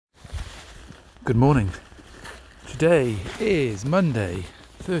Good morning. Today is Monday,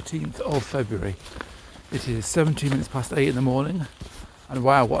 13th of February. It is 17 minutes past 8 in the morning, and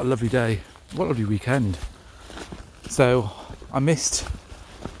wow, what a lovely day. What a lovely weekend. So I missed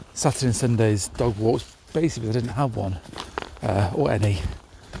Saturday and Sunday's dog walks, basically because I didn't have one, or any.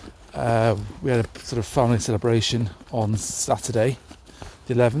 We had a sort of family celebration on Saturday,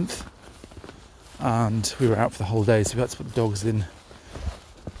 the 11th, and we were out for the whole day, so we had to put the dogs in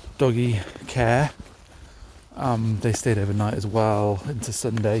doggy care. They stayed overnight as well into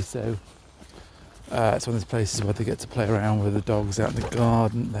Sunday, so it's one of those places where they get to play around with the dogs out in the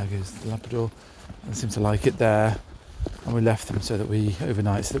garden. There goes the Labrador, and they seem to like it there. And we left them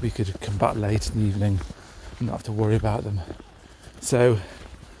overnight so that we could come back late in the evening and not have to worry about them. So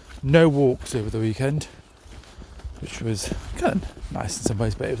no walks over the weekend, which was kind of nice in some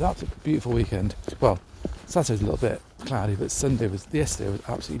ways, but it was an absolutely beautiful weekend. Well, Saturday's a little bit cloudy, but yesterday was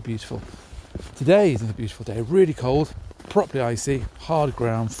absolutely beautiful. Today is another beautiful day, really cold, properly icy, hard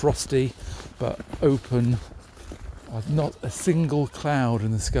ground, frosty, but open. Not a single cloud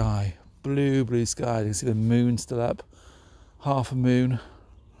in the sky. Blue sky. You can see the moon still up, half a moon.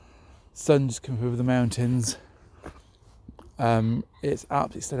 Sun just coming over the mountains. It's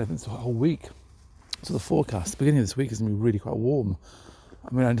absolutely stunning. I think it's the whole week. So the forecast, the beginning of this week is going to be really quite warm.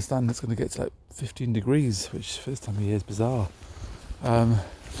 I mean, I understand it's going to get to like 15 degrees, which for this time of year is bizarre.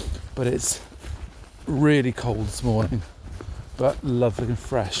 But it's really cold this morning, but lovely and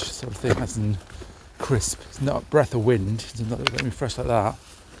fresh sort of thing, as in crisp. It's not a breath of wind, it's not going to be fresh like that.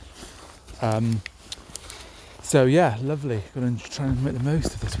 So yeah, lovely. Going to try and make the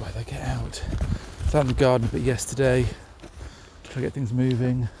most of this weather, get out. I was out in the garden a bit yesterday, try to get things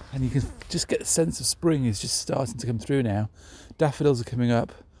moving, and you can just get the sense of spring is just starting to come through now. Daffodils are coming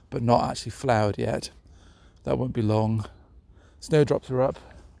up, but not actually flowered yet. That won't be long. Snowdrops are up.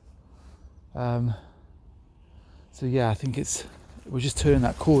 So yeah, I think we're just turning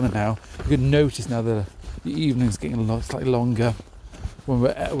that corner now. You can notice now that the evening's getting slightly longer. When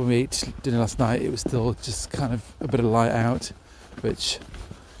we ate dinner last night, it was still just kind of a bit of light out, which,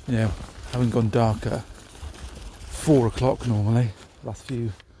 you know, having gone darker, 4 o'clock normally, the last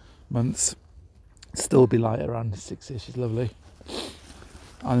few months, still be light around 6ish is lovely.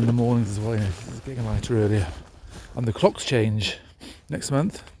 And in the mornings as well, you know, it's getting lighter earlier. And the clocks change next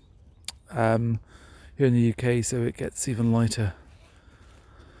month here in the UK, so it gets even lighter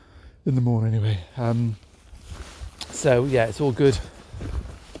in the morning anyway. So yeah, it's all good.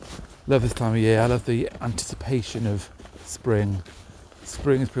 Love this time of year. I love the anticipation of spring.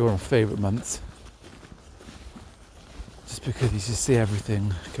 Spring is probably one of my favourite months, just because you just see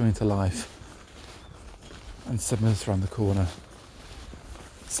everything coming to life, and summer's around the corner.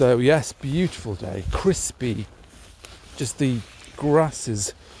 So yes, beautiful day, crispy, just the grass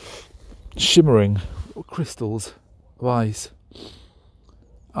is shimmering, crystals of ice,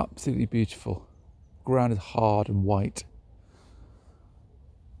 absolutely beautiful. Ground is hard and white,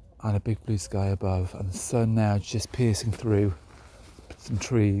 and a big blue sky above, and the sun now just piercing through some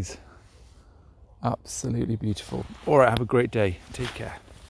trees. Absolutely beautiful. All right, have a great day. Take care.